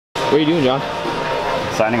What are you doing, John?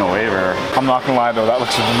 Signing a waiver. I'm not gonna lie though, that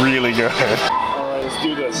looks really good. Alright, let's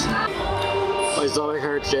do this. My stomach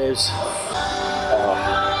hurts, James.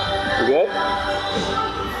 You good?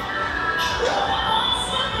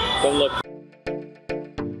 Don't look.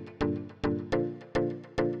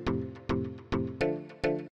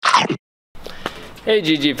 Hey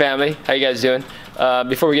GG family, how you guys doing?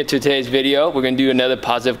 Before we get to today's video, we're gonna do another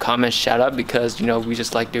positive comment shout out because you know we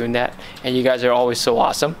just like doing that, and you guys are always so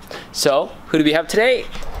awesome. So who do we have today?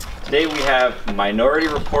 Today we have Minority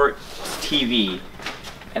Report TV,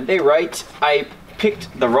 and they write, I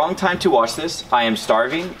picked the wrong time to watch this. I am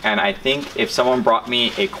starving, and I think if someone brought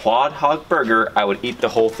me a quad hog burger, I would eat the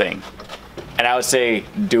whole thing. And I would say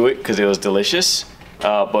do it because it was delicious.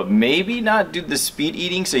 But maybe not do the speed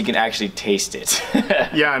eating so you can actually taste it.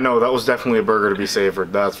 Yeah, no, that was definitely a burger to be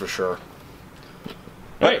savored, that's for sure.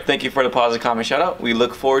 Alright, thank you for the positive comment shout out. We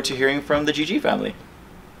look forward to hearing from the GG family.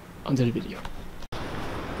 On to the video.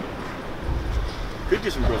 Could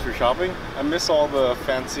do some grocery shopping. I miss all the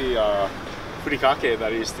fancy furikake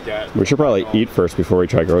that I used to get. We should probably eat first before we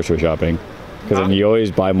try grocery shopping. Because then you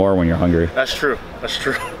always buy more when you're hungry. That's true, that's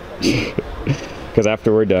true. Because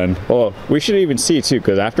after we're done, well, we should even see too,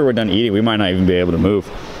 because after we're done eating, we might not even be able to move.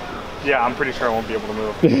 Yeah, I'm pretty sure I won't be able to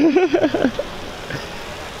move.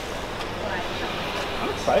 I'm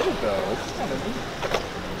excited though. This is kind of neat.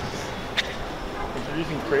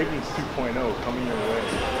 Introducing Cravings 2.0 coming your way.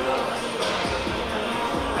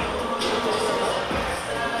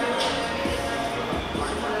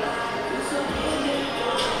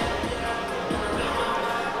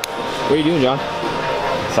 What are you doing, John?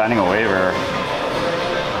 Signing a waiver.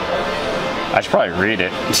 I should probably read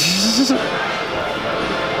it.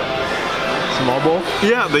 Small bowl?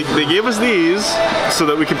 Yeah, they gave us these so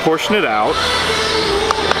that we can portion it out.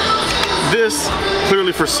 This,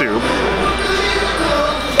 clearly for soup.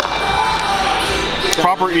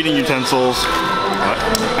 Proper eating utensils.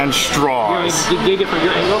 And straws. Did you dig it from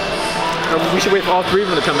your angle? Or we should wait for all three of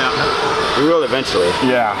them to come out. We will eventually.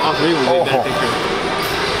 Yeah. All three of them will dig that.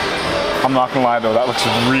 I'm not gonna lie though, that looks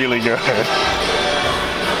really good.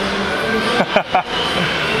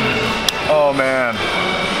 Oh man.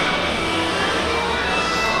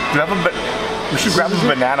 We should grab a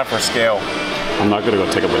banana for scale. I'm not gonna go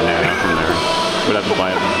take a banana from there. We'd have to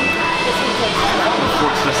buy it.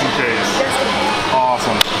 Just in case.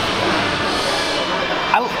 Awesome.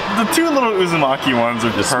 The two little uzumaki ones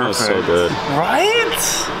are This perfect. smells so good. Right?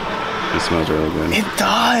 It smells really good. It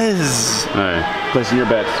does. Alright, placing your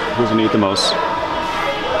bets. Who's gonna eat the most?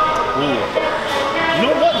 You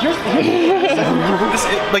know what?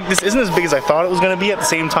 This isn't as big as I thought it was gonna be. At the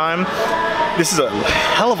same time, this is a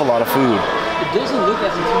hell of a lot of food. It doesn't look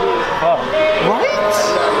as intimidating as well. Right?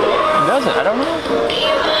 It doesn't, I don't know.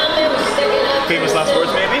 Famous last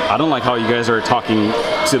words, maybe? I don't like how you guys are talking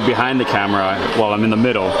to behind the camera while I'm in the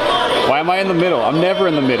middle. Why am I in the middle? I'm never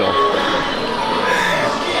in the middle.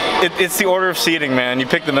 It's the order of seating, man. You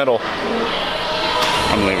pick the middle.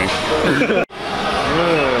 I'm leaving.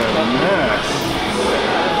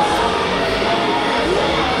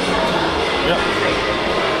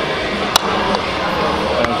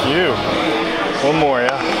 Thank you. One more,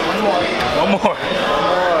 yeah. One more.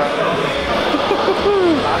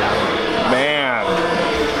 Man.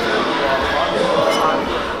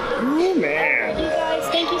 Ooh, man. You guys,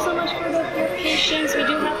 thank you so much for your patience. We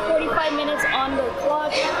do have 45 minutes on the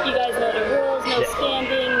clock. You guys know the rules. No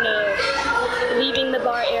standing, no leaving the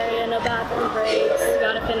bar area, no bathroom breaks. You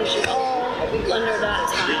gotta finish it all under that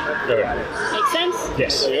time. Make sense?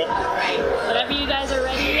 Yes. Alright. Whenever you guys are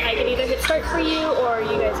ready, I can either hit start for you or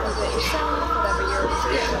you guys can do it yourself, whatever you're more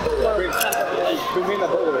comfortable with.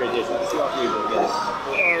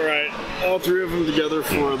 Alright. All three of them together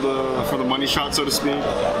for the money shot, so to speak.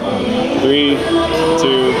 3, 2, 1.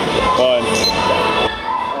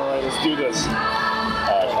 Alright, let's do this.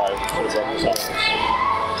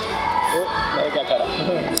 Cool.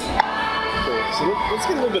 So let's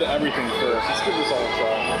get a little bit of everything first. Let's give this all a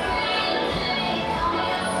try.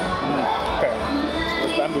 Okay.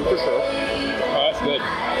 There's bamboo for sure. Oh, that's good.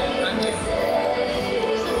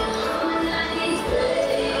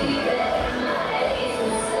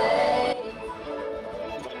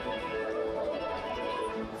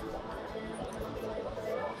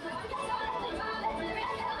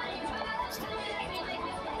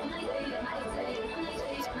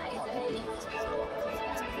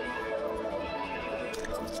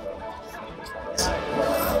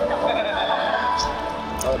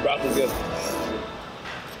 Oh, the broth is good.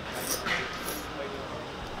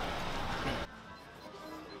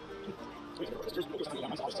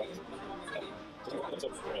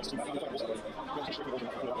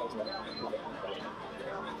 This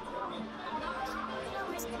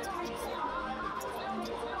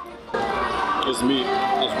meat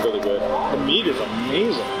is really good. The meat is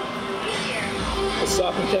amazing. It's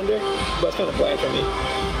soft and tender, but it's kind of bland for me.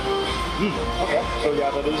 Okay. So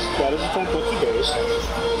yeah, that is a tonkotsu base.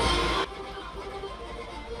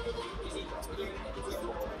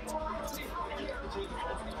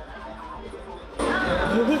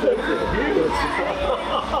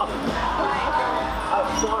 I'm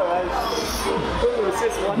sorry, I was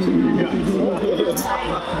just watching you guys.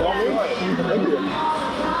 Thank you.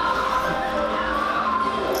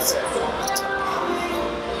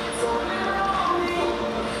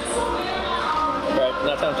 Alright,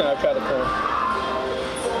 now time to try the corn.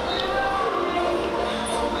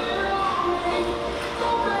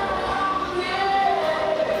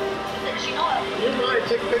 You mind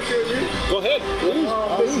take a picture of you? Go ahead, please. Oh,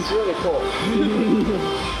 this is really cool.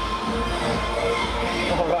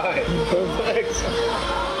 All right. Thanks.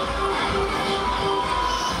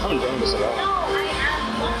 I'm enjoying this a lot.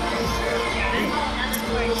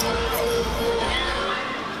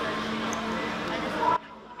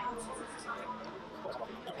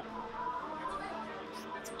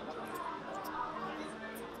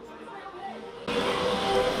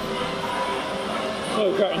 Oh,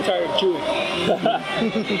 God, I'm tired of chewing.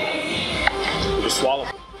 Just swallow.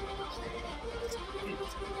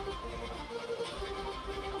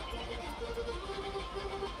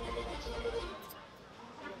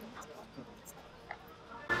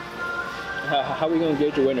 How are we going to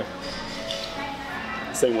gauge a winner?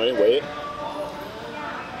 Same way, weigh it.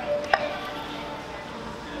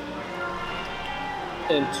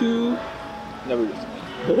 And 2, never use.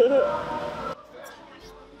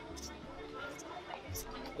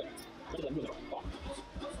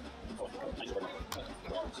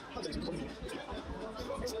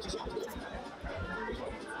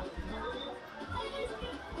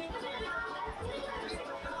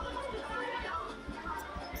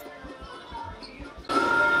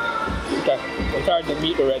 Okay, I'm tired of the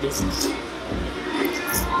meat already. Now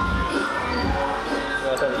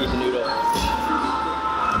I'm trying to eat the noodle.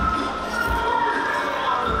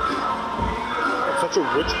 It's such a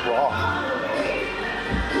rich broth.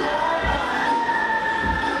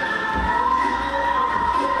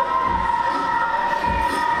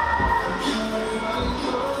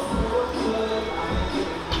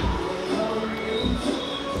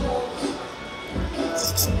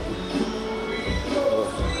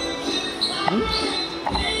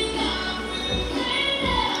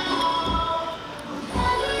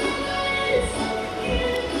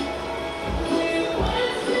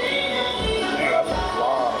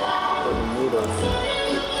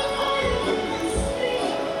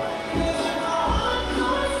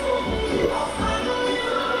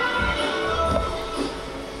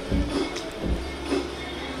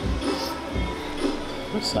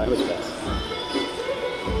 That was fast.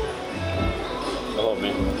 Oh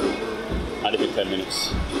man. Not even 10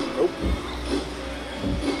 minutes. Nope.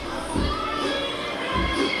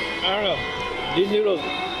 I don't know. These noodles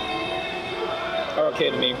are okay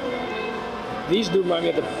to me. These do remind me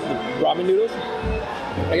of the ramen noodles.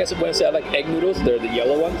 I guess when I say I like egg noodles, they're the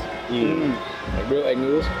yellow ones. Like real egg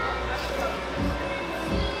noodles.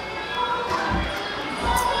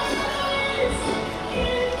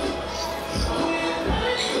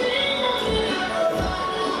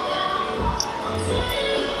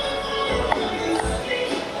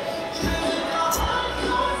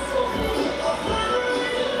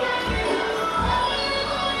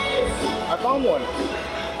 I found one.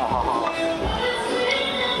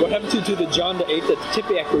 What happened to the John that ate the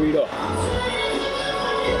teppanyaki burrito?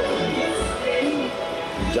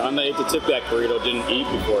 John that ate the tip-back burrito didn't eat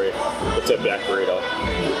before the tip-back burrito.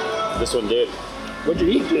 This one did. What'd you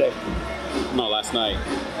eat today? No, last night.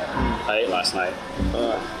 I ate last night.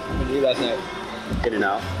 What'd you eat last night? In and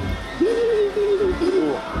out.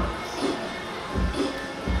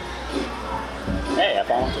 Hey, I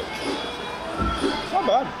found it. Not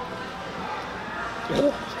bad.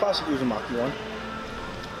 It's classic uzumaki one.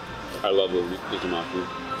 I love uzumaki.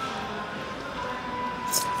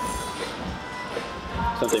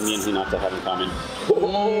 Something me and Hinata have in common.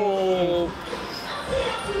 Oh.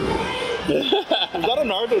 Is that a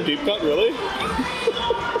Naruto deep cut, really?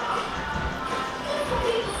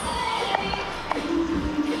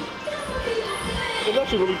 It's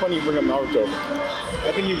actually really funny you bring up Naruto.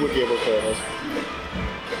 I think you would be able to play this.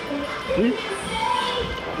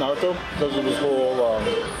 Naruto, because of his whole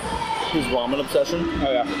his ramen obsession.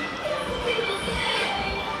 Oh yeah.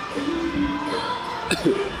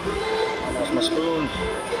 I lost my spoon.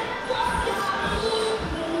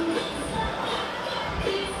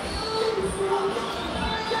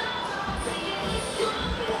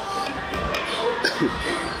 Well,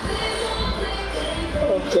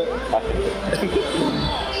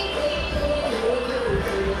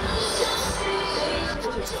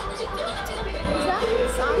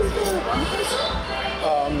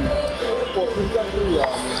 we've got the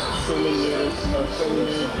Shomi Noods,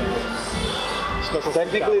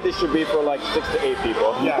 Technically, this should be for like 6 to 8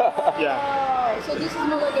 people. Yeah. So this is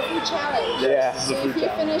more like a food challenge. Yeah. So if you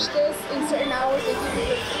finish this in certain hours, they give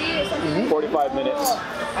you for free or something. 45 minutes. Oh,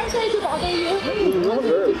 I'm sorry to bother you.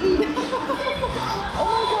 Oh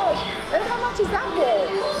my gosh. And how much is that bowl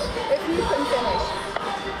if you can finish?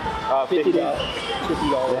 $50.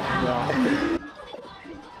 $50. Yeah.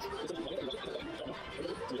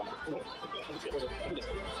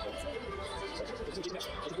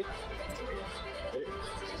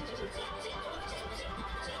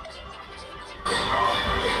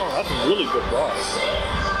 Oh, that's really good broth.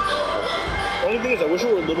 The only thing is, I wish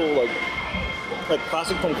it were a little like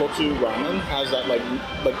classic tonkotsu ramen has that like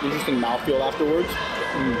interesting mouthfeel afterwards.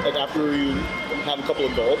 Like after you have a couple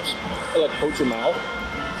of gulps, it like coats your mouth.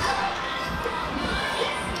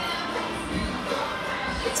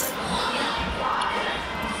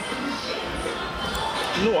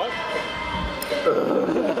 You know what?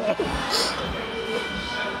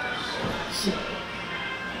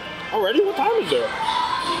 Already? What time is it?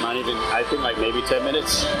 Not even, I think like maybe 10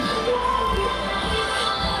 minutes. A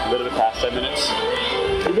little bit past 10 minutes.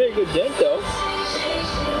 You made a good dent though. I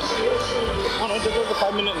don't know, take like a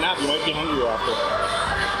 5-minute nap. You might be hungrier after.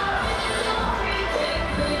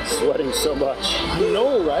 Sweating so much. I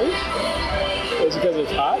know, right? Is it because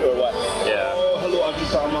it's hot or what? Yeah. Oh, hello,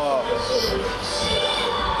 Akitama.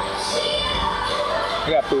 I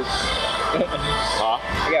got poop. Huh?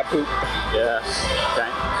 I got poop. Yeah.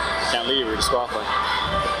 Can't leave, we're disqualified.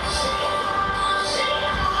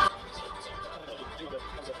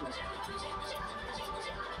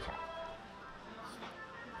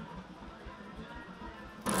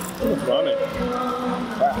 Ramen.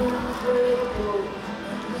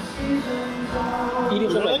 Eating You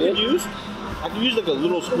know something what I like could this. use? I could use like a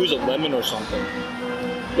little squeeze of lemon or something.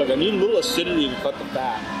 Like I need a little acidity to cut the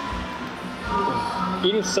fat.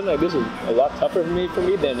 Eating something like this is a lot tougher for me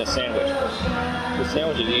than a sandwich. The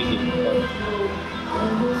sandwich is easy.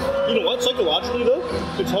 You know what? Psychologically though,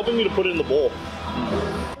 it's helping me to put it in the bowl.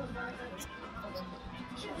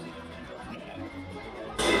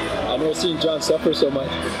 I've never seen John suffer so much.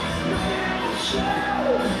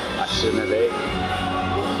 I shouldn't have ate.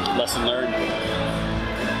 Lesson learned.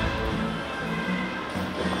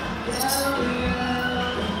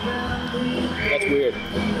 That's weird.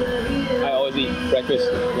 I always eat breakfast,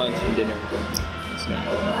 lunch, and dinner.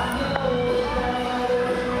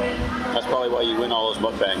 That's probably why you win all those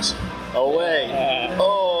mukbangs. Oh wait.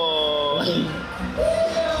 Oh.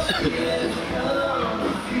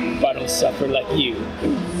 If I don't suffer like you.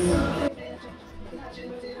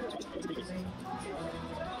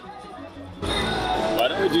 Why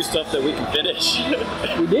don't we do stuff that we can finish?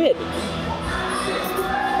 We did.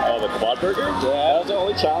 Oh, the quad burger? Yeah. That was the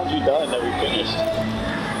only challenge we've done that we finished.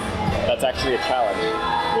 That's actually a challenge.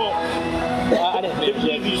 Well, I didn't finish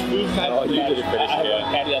typically it. these food kind Oh, of you didn't finish it,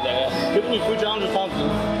 yeah. Had the other. typically food challenges fall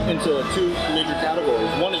into two major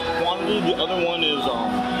categories. One is quantity, the other one is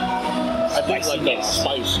I think like the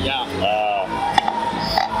spice. Yeah.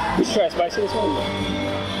 We should try spicy this one.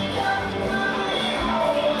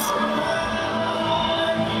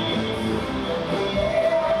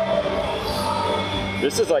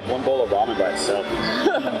 This is like one bowl of ramen by itself.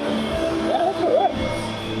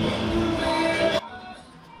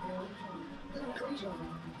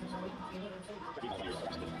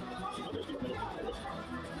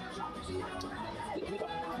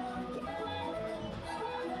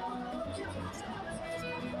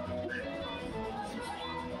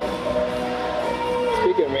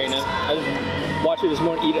 Speaking of Raina, I just watched her this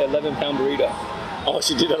morning eat an 11-pound burrito. Oh,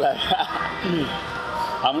 she did it like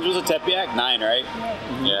How much was a teppanyaki? 9, right?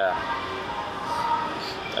 Mm-hmm. Yeah.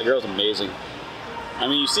 That girl's amazing. I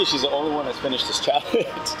mean, you see, she's the only one that's finished this challenge.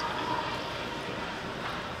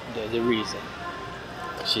 There's a reason.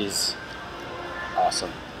 She's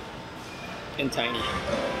awesome. And tiny.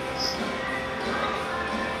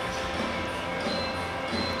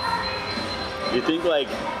 You think, like,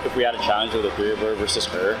 if we had a challenge with the 3 of her versus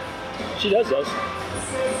her, She does those.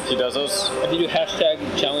 she does those? If you do hashtag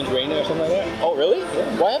challenge Raina or something like that. Oh, really?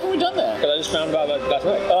 Yeah. Why haven't we done that? Because I just found out about it last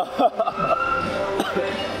night.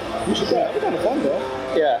 You should try. That'd be kind of fun though.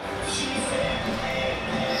 Yeah.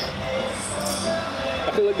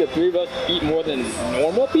 I feel like the 3 of us eat more than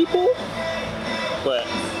normal people. But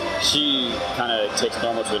she kind of takes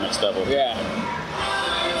normal to the next level. Yeah.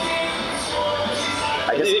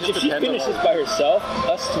 I guess it If just she depends on finishes what- by herself,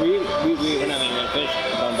 us three, we're not even gonna finish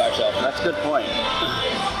one by ourselves. That's a good point.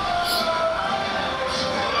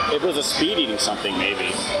 If it was a speed eating something,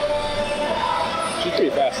 maybe. She's pretty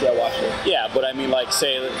fast. Yeah, I watched her. Yeah, but I mean, like,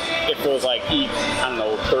 say if it was like eat, I don't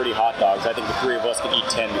know, 30 hot dogs. I think the three of us could eat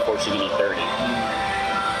 10 before she can eat 30.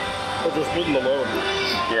 But they're splitting the load.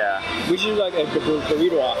 Yeah. We should do like a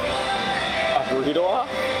burrito off. A burrito off?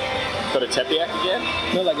 Go to teppanyaki again?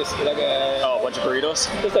 No, like a Oh, a bunch of burritos?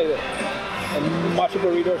 just like a matcha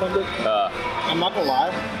burrito or something. I'm not gonna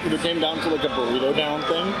lie, if it came down to like a burrito down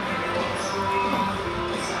thing,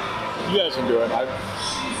 you guys can do it.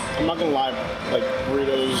 I'm not gonna lie, like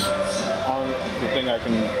burritos aren't the thing I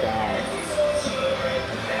can down.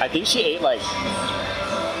 I think she ate like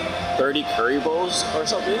 30 curry bowls or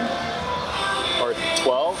something. Or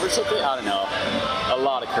 12 or something. I don't know. A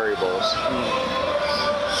lot of curry bowls.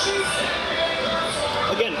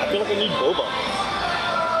 Again, I feel like I need boba.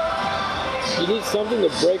 You need something to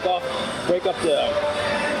break up the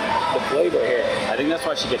flavor here. I think that's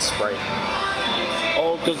why she gets Sprite.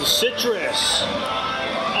 Oh, because the citrus.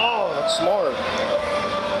 Oh, that's smart.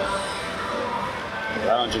 I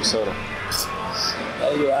don't drink soda.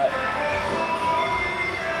 That'll be right.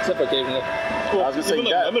 Except occasionally. I was gonna say Even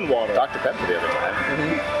you like got lemon water. Dr. Pepper the other time.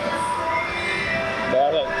 Yeah,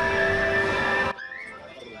 I like.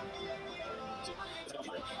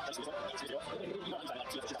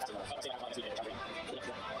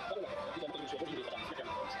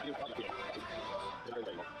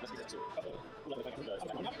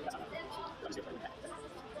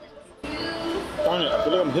 Darn it, I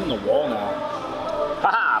feel like I'm hitting the wall now.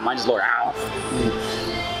 Haha, mine just lower. Ow.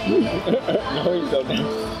 No, you don't.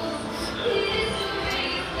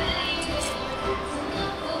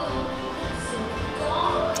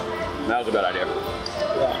 That was a bad idea.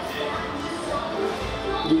 Yeah.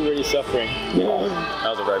 You're already suffering. That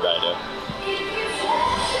was a very bad idea.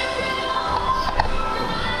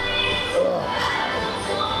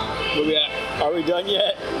 Where we at? Are we done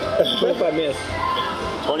yet? 25 minutes.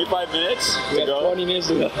 25 minutes We to got go? 20 minutes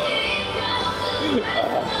to go.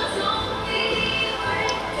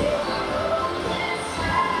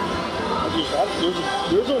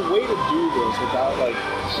 There's a way to do this without like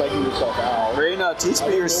psyching yourself out. Reina, teach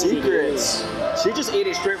me your secrets. She just ate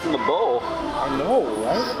it straight from the bowl. I know,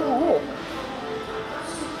 right? What the hell?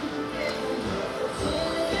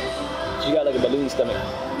 She got like a balloon stomach.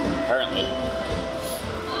 Apparently.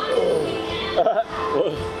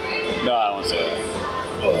 No, I won't say that.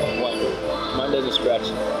 Mine doesn't scratch.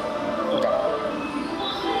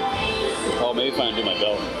 Oh, maybe if I undo my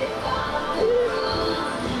belt.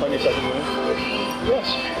 20 seconds in.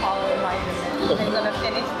 Oh my goodness. Are you gonna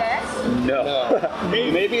finish that? No.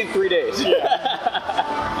 Maybe in 3 days. How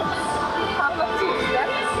much is that?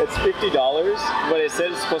 It's $50, but it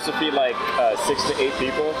says it's supposed to feed like 6 to 8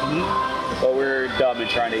 people. But we're dumb and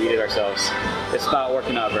trying to eat it ourselves. It's not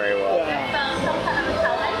working out very well. Some kind of a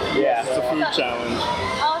challenge? Yeah. It's a food challenge.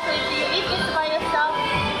 Also, if you eat this by yourself,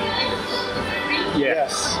 it's free.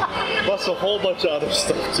 Yes. Plus a whole bunch of other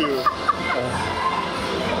stuff too.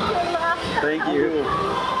 Thank you.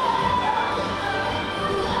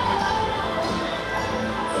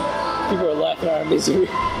 People are laughing at our misery.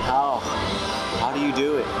 How do you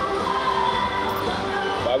do it?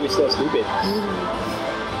 Why are we so stupid?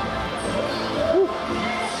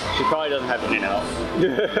 She probably doesn't have In-N-Out.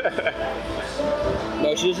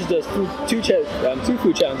 No, she just does two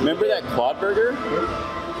food challenges. Remember that quad burger?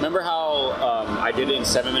 Remember how I did it in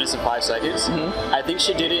 7 minutes and 5 seconds? I think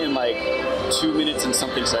she did it in like 2 minutes and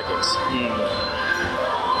something seconds.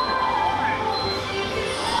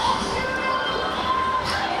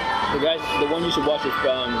 The one you should watch is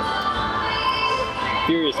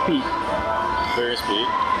Furious Pete. Furious Pete.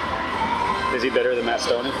 Is he better than Matt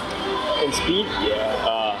Stoney? In Speed?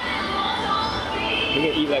 Yeah. He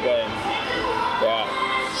can eat like a... Yeah.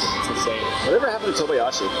 It's insane. Whatever happened to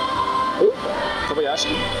Tobayashi? Who?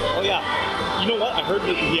 Tobayashi? Oh yeah. You know what? I heard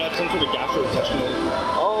that he had some sort of gastrointestinal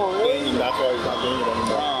Oh, thing, and that's why he's not doing it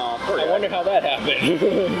anymore. Oh, poor I guy. wonder how that happened.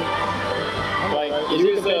 Like, Is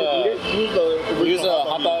he competitive eater? he was a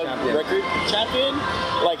hot dog record champion.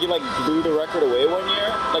 Like, he like blew the record away one year.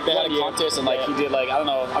 Like, they had a contest, and like he did like, I don't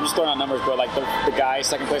know, I'm just throwing out numbers, but like the guy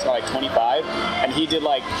second place got like 25, and he did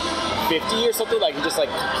like 50 or something. Like, he just like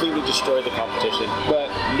completely destroyed the competition. But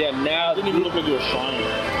yeah, now Didn't even look into a shrine.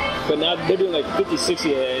 But now they're doing like 50, 60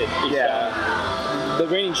 each Yeah. time. The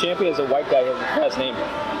reigning champion is a white guy. His name.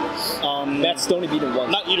 Matt Stoney beat him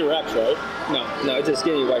once. Not Eater X, right? No, it's a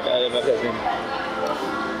skinny white guy. I forgot his name.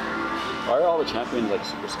 Why are all the champions like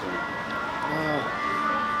super skinny?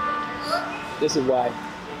 This is why.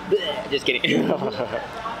 Bleh, just kidding.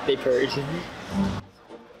 They purge.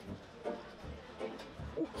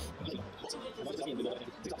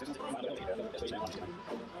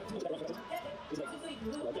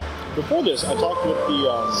 Before this, I talked with the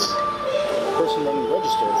person running the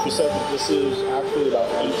register. She said that this is actually about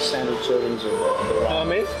 8 standard servings of the ramen. How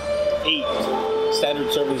many? 8 standard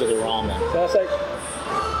servings of the ramen. So that's like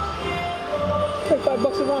 $5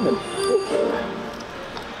 a ramen.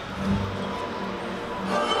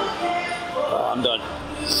 Oh, I'm done.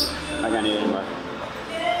 I can't eat anymore.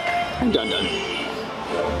 I'm done. Done.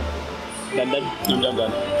 I'm done.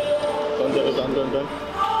 Done.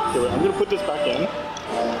 Okay, wait, I'm gonna put this back in.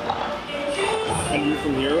 And eat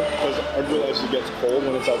from here, because I realize it gets cold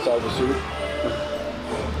when it's outside the soup.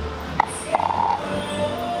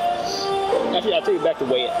 Actually, I'll take it back to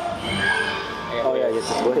weigh it. Oh yeah, I get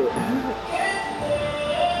to weigh it.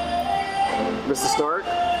 Mr. Stark?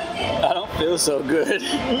 I don't feel so good.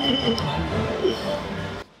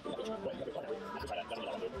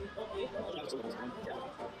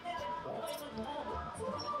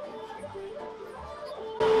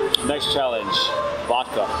 Next challenge,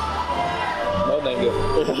 vodka. No, thank you.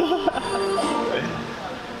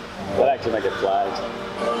 That actually might get flagged.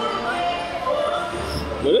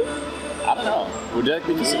 Would it? I don't know. Would that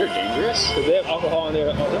be considered dangerous? Because they have alcohol in there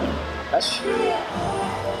all the time. That's true.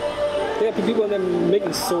 They have people in there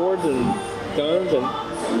making swords and guns and... I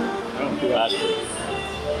don't do that. That's true.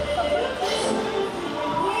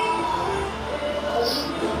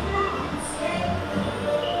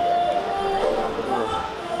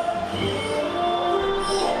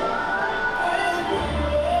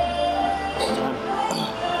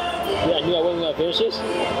 Yeah, I knew I wasn't gonna finish this,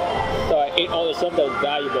 so I ate all the stuff that was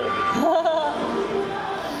valuable.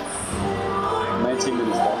 19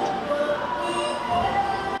 minutes left.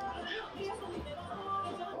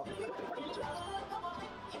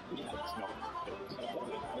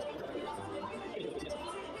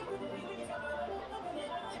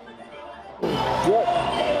 What?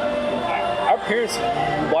 Our parents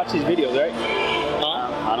watch these videos, right?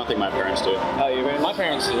 I don't think my parents do. Oh, your parents? My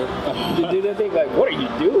parents do. Do they think like, what are you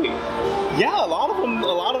doing? Yeah, a lot of them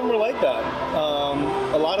are like that.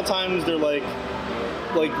 A lot of times they're like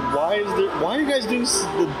why are you guys doing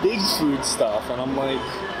the big food stuff? And I'm like,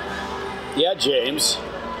 Yeah, James.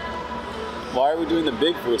 Why are we doing the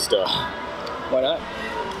big food stuff? Why not?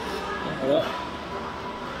 Why not?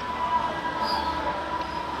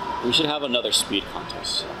 We should have another speed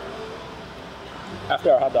contest.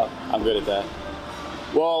 After our hot dog. I'm good at that.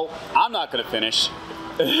 Well, I'm not gonna finish.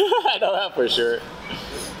 I know that for sure.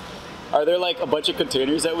 Are there like a bunch of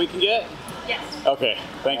containers that we can get? Yes. Okay,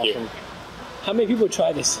 thank you. How many people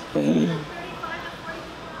try this?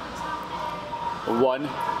 One.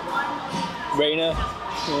 Raina.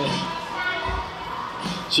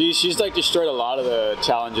 She's like destroyed a lot of the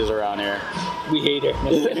challenges around here. We hate her.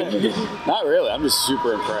 Not really, I'm just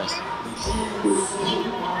super impressed.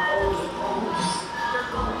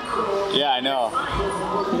 Yeah, I know.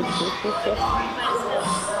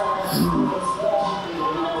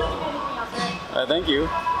 Thank you.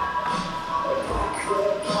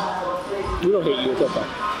 We don't hate you, it's okay.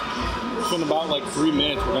 so in about like 3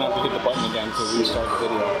 minutes we're gonna have to hit the button again to restart the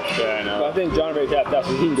video. Yeah, I know. Well, I think John already tapped out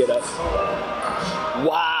so he can get up.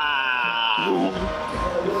 Wow!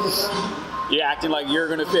 You're acting like you're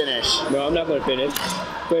gonna finish No, I'm not gonna finish.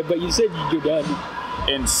 But you said you're done.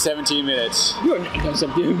 in 17 minutes. You're not done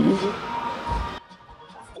something.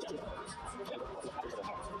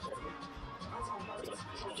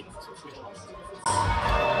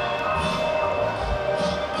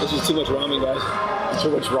 This is too much ramen, guys. Too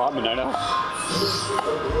much ramen, I know.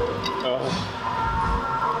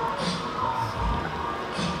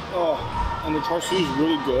 Oh, and the char siu is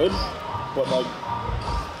really good, but like,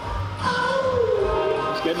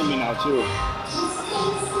 it's getting to me now too.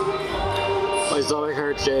 My stomach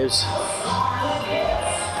hurts, James.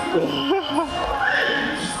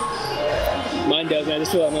 Mine does, man. I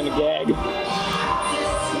just feel like I'm gonna gag.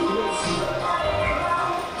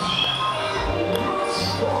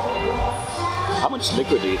 How much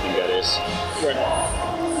liquid do you think that is? Right.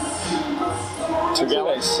 2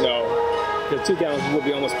 gallons? No. Because 2 gallons would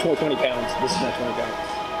be almost 20 pounds. This is not 20 pounds.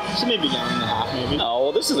 So maybe a gallon and a half, maybe. No,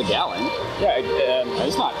 well, this is a gallon. Yeah,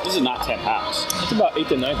 It's not. This is not 10 pounds. it's about 8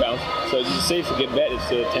 to 9 pounds. So it's safe to get bet it's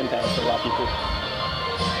 10 pounds for a lot of people.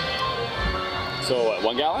 So what?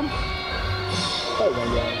 1 gallon? Probably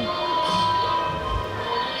 1 gallon.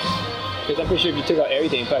 Because I'm pretty sure if you took out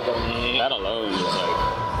everything, probably go, That alone is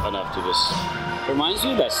like enough to just. Reminds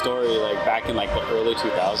me of that story like back in like the early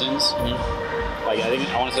 2000s. like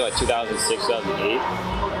I want to say like 2006, 2008.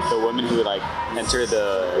 The women who like enter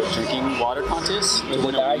the drinking water contest to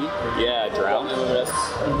win a league. Yeah, drowned.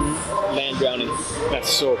 Land drowning. That's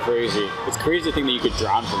so crazy. It's crazy to think that you could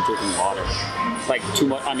drown from drinking water. Like too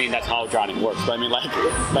much. I mean, that's how drowning works. But I mean, like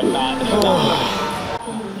not.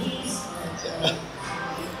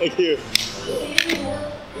 Thank you.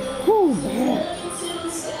 Whew, man.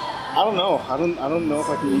 I don't know. I don't know if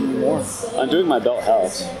I can eat any more. Undoing my belt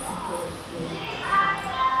helps.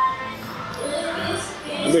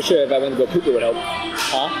 I'm pretty sure if I went to go poop, it would help.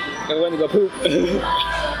 Huh? If I went to go poop.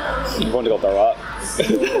 You want to go throw up?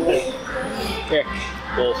 Here.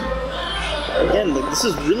 Well, Again, like, this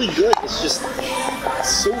is really good. It's just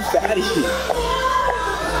so fatty.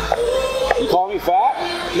 you call me fat?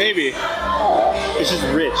 Maybe. It's just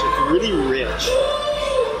rich. It's really rich.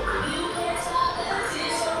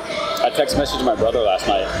 I text messaged my brother last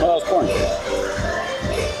night. Oh, that was corn.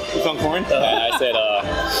 You found corn? And I said,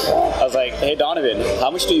 I was like, hey Donovan, how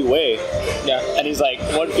much do you weigh? Yeah. And he's like,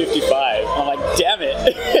 155. I'm like, damn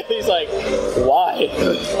it. He's like, why?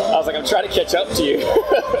 I was like, I'm trying to catch up to you.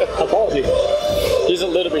 How tall is he? He's a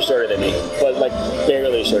little bit shorter than me, but like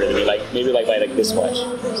barely shorter than me, like maybe like by like this much.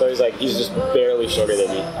 So he's just barely shorter than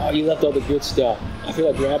me. Oh, you left all the good stuff. I feel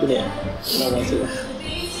like grabbing it. I don't want to.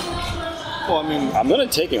 Well, I mean, I'm gonna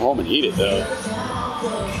take it home and eat it though.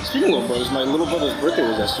 speaking of brothers, my little brother's birthday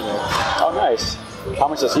was yesterday. Oh, nice. How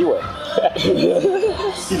much does he weigh?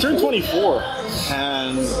 He turned 24,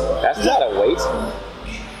 and That's not a weight.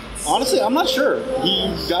 honestly, I'm not sure. He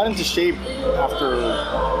got into shape after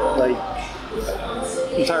like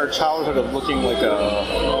entire childhood of looking like a bit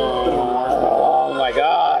of a marshmallow. Oh my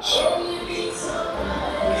gosh.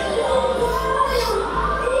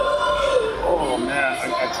 Oh man,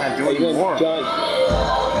 I can't do it anymore. John,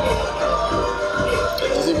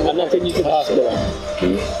 I'm not taking you to the hospital.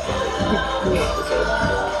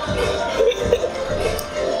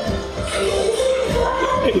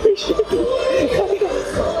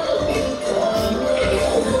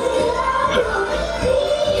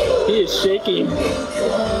 He is shaking.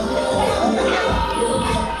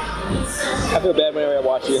 I feel bad whenever I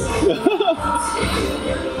watch you.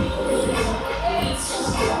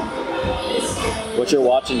 What you're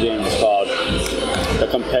watching, James, is called the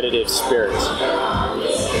competitive spirit.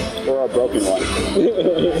 Or a broken one.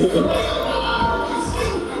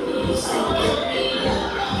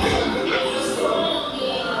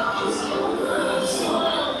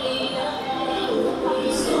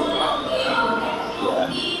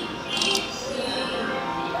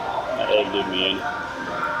 That egg did me in.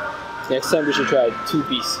 Next time we should try 2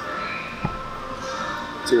 beefs.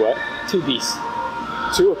 2 what? 2 beefs.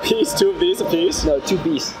 2 a piece? 2 of these a piece? No, 2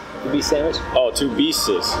 beefs. The beef sandwich. Oh, 2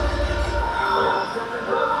 pieces.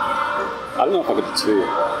 I don't know if I could do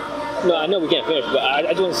 2. No, I know we can't finish, but I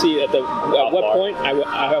just want to see at what point I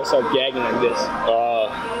will start gagging like this.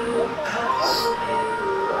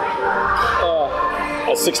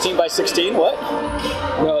 A 16 by 16? What?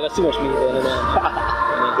 No, that's too much meat. No.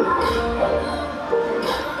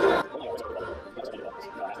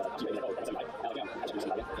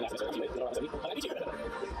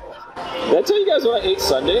 Did I tell you guys what I ate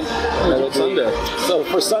Sunday? Sunday. So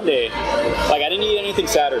for Sunday, like I didn't eat anything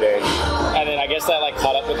Saturday, and then I guess that like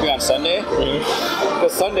caught up with me on Sunday.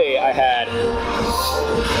 Because Sunday I had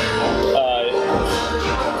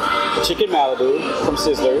chicken Malibu from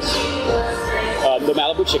Sizzlers, the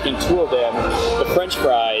Malibu chicken, 2 of them, the French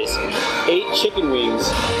fries, 8 chicken wings,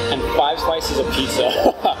 and 5 slices of pizza.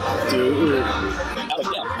 Dude.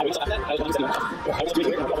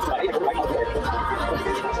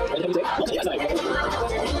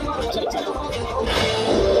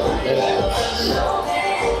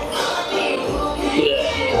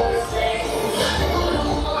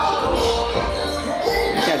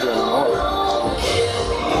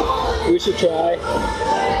 We should try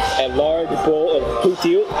a large bowl of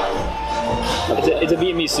hootiuk. It's a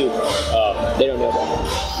Vietnamese soup. They don't know about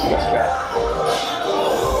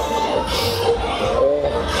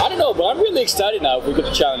I don't know, but I'm really excited now if we get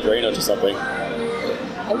to challenge Reino to something.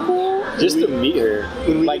 Just to meet her.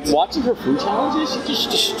 Like, watching her food challenges, she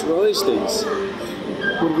just destroys things.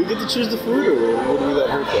 Would we get to choose the food, or would we let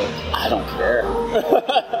her pick? I don't care.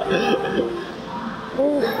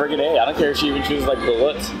 Friggin' A, I don't care if she even chooses like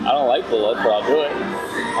bullets. I don't like bullets, but I'll do it.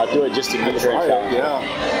 I'll do it just to meet her and challenge.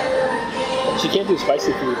 Yeah. She can't do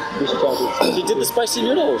spicy food. We should try to do it. She did the spicy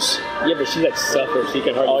noodles. Yeah, but she like suffers. She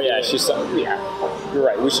can hardly. Oh yeah, she's yeah. You're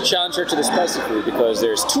right. We should challenge her to the spicy food because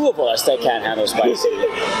there's 2 of us that can't handle spicy.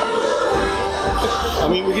 I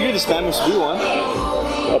mean, we could do the Spanish blue one.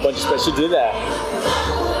 A bunch of spicy. She did that.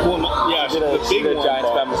 Well, yeah, She did a the big one. giant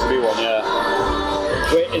but- Spanish one. Yeah.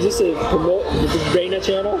 Wait, is this a promote the Reina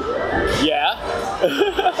channel? Yeah.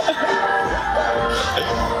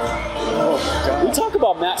 Oh, we talk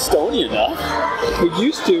about Matt Stoney enough. We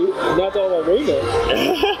used to, not all about Reina.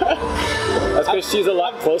 That's because she's a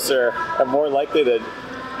lot closer and more likely to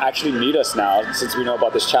actually meet us now, since we know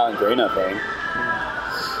about this challenge Reina thing.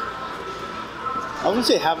 I was gonna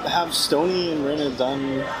say, have Stoney and Reina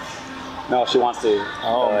done? No, she wants to.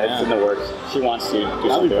 Oh, it's in the works. She wants to do That'd be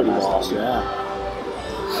something. pretty awesome. Yeah.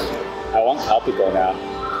 I want Calpico now.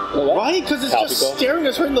 Right? Because it's just Calpico. staring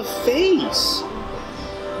us right in the face.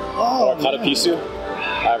 Or Katapisu,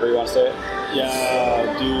 however you want to say it.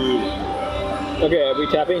 Yeah, dude. Okay, are we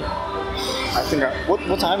tapping? I think.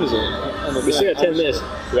 What time is it? We still got 10 minutes.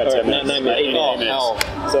 We got 10 minutes. 9 minutes. 8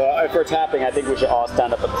 minutes. So if we're tapping, I think we should all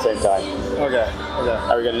stand up at the same time. Okay.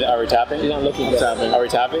 Are we tapping? He's not looking. Tapping. Are we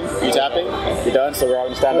tapping? You tapping? You done? So we're all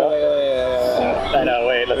gonna stand up? Yeah. I know,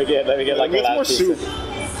 wait, let me get like the last more piece. soup.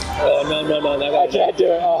 Oh, no. I can't do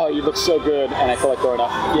it. Oh, you look so good, and I feel like throwing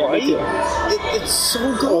up. Yeah, Right? me too. It's so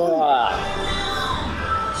good.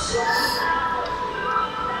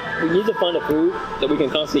 We need to find a food that we can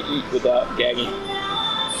constantly eat without gagging.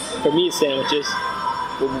 For me, it's sandwiches.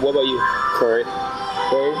 What about you? Curry.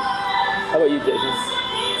 Curry? How about you, Jason?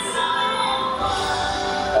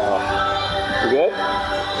 You good?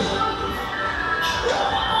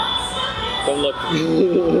 Don't look.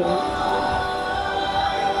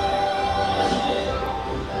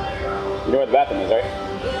 You know where the bathroom is, right?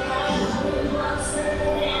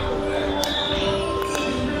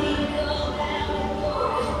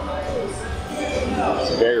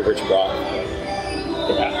 It's a very rich broth.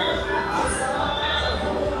 Yeah.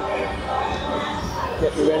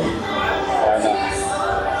 Yep, you ready? I don't know.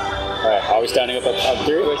 Alright, are we standing up at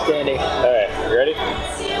 3? We're standing. Alright, you ready?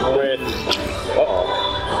 With... Uh-oh.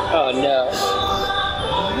 Oh, no.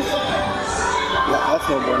 That's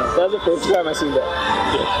no bueno. That's the first time I've seen that.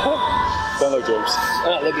 Don't look, James.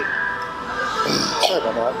 Look at. Sorry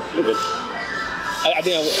about that. You're good. I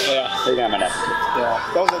think yeah. You're gonna have my neck. Yeah,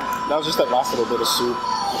 that was just that last little bit of soup.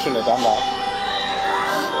 I shouldn't have done that.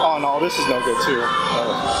 Oh no, this is no good too.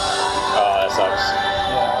 Oh, that sucks.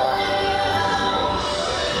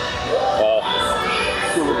 Well,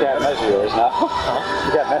 you can't measure yours now.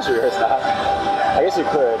 You can't measure yours now. I guess you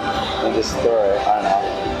could and just throw it. I don't know.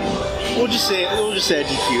 We'll just say I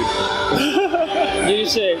DQ'd. You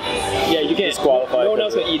just say, yeah, you can't. Disqualified. No one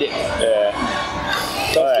else can eat it. Yeah.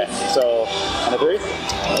 Alright, so on a 3?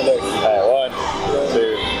 Alright, 1, 2,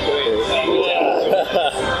 3.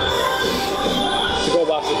 To go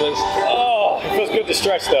boxer, please. Oh, it feels good to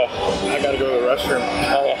stretch though. I gotta go to the restroom.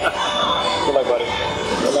 Okay. Good luck, buddy.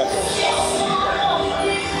 Okay.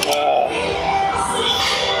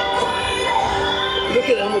 Look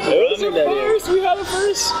at how much ramen that is. We had a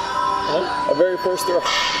first. Huh? A very first throw. I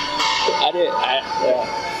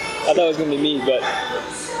thought it was gonna be me, but I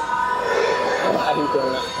didn't throw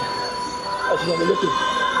it. I should have been looking.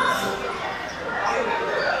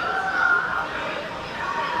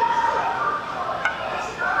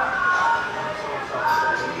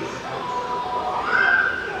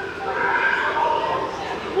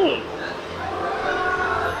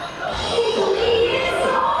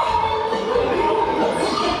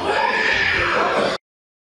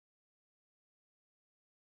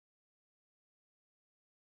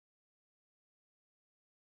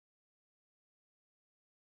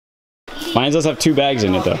 Mine does have 2 bags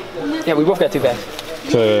in it though. Yeah, we both got 2 bags.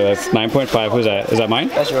 So that's 9.5. Who's that? Is that mine?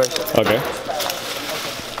 That's yours. Okay.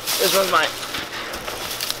 This one's mine.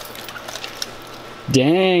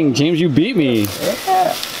 Dang, James, you beat me.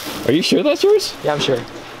 Yeah. Are you sure that's yours? Yeah, I'm sure.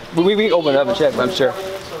 We open it up and check, but I'm sure.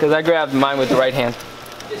 Because I grabbed mine with the right hand.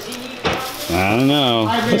 I don't know.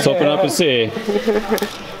 Let's open up and see.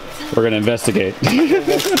 We're gonna investigate.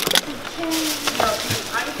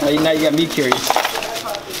 Now you got me curious.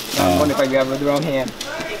 I wonder if I grabbed it with the wrong hand.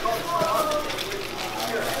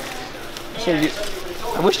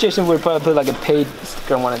 I wish Jason would have probably put like a paid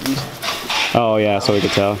sticker on one of these. Oh yeah, so we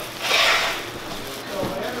could tell.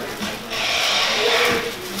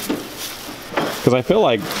 Because I feel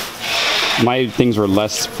like my things were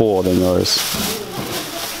less full than yours.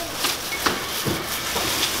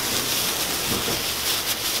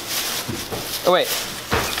 Oh wait,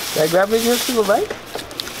 did I grab it yours to the right?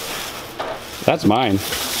 That's mine.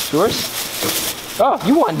 Yours? Oh,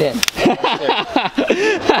 you won then.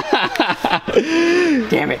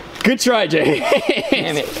 Damn it. Good try, Jay.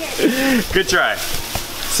 Damn it. Good try.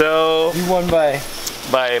 So You won by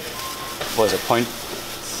what was it,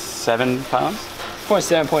 0.7 pounds?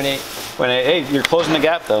 0.7, 0.8. Hey, you're closing the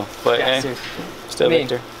gap though. But Yeah, hey, seriously. still I mean,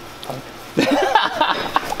 victor.